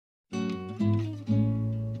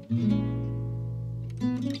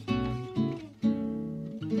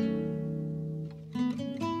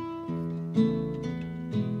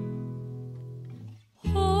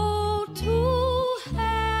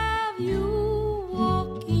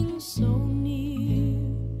so near.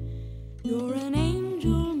 You're an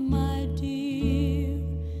angel, my dear,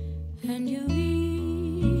 and you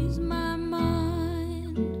ease my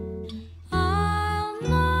mind. I'll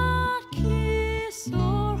not kiss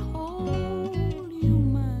or hold you,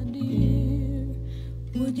 my dear.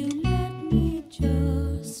 Would you let me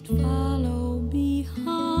just follow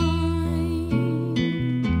behind?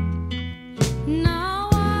 Now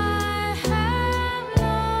I have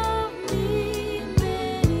loved me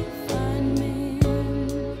many fine men,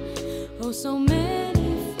 oh so many.